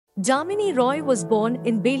Jamini Roy was born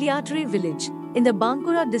in Beliatri village in the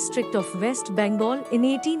Bankura district of West Bengal in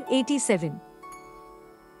 1887.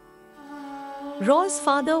 Roy's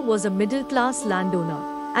father was a middle-class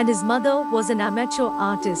landowner, and his mother was an amateur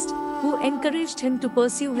artist who encouraged him to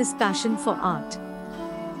pursue his passion for art.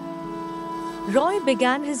 Roy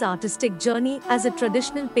began his artistic journey as a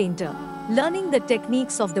traditional painter, learning the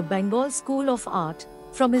techniques of the Bengal School of Art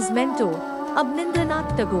from his mentor,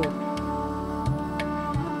 Abnindranath Tagore.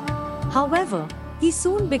 However, he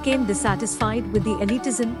soon became dissatisfied with the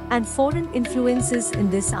elitism and foreign influences in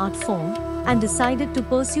this art form and decided to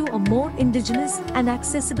pursue a more indigenous and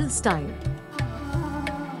accessible style.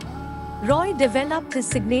 Roy developed his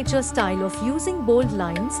signature style of using bold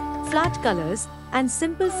lines, flat colors, and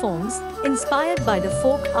simple forms inspired by the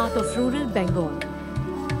folk art of rural Bengal.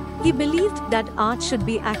 He believed that art should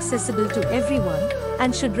be accessible to everyone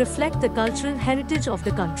and should reflect the cultural heritage of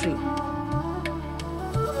the country.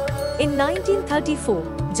 In 1934,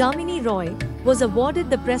 Jamini Roy was awarded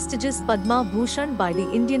the prestigious Padma Bhushan by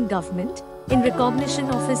the Indian government in recognition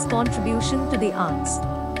of his contribution to the arts.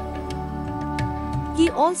 He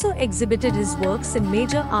also exhibited his works in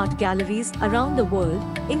major art galleries around the world,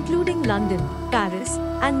 including London, Paris,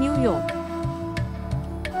 and New York.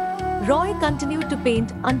 Roy continued to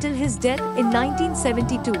paint until his death in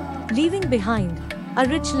 1972, leaving behind a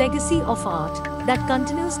rich legacy of art that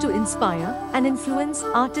continues to inspire and influence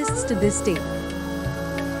artists to this day.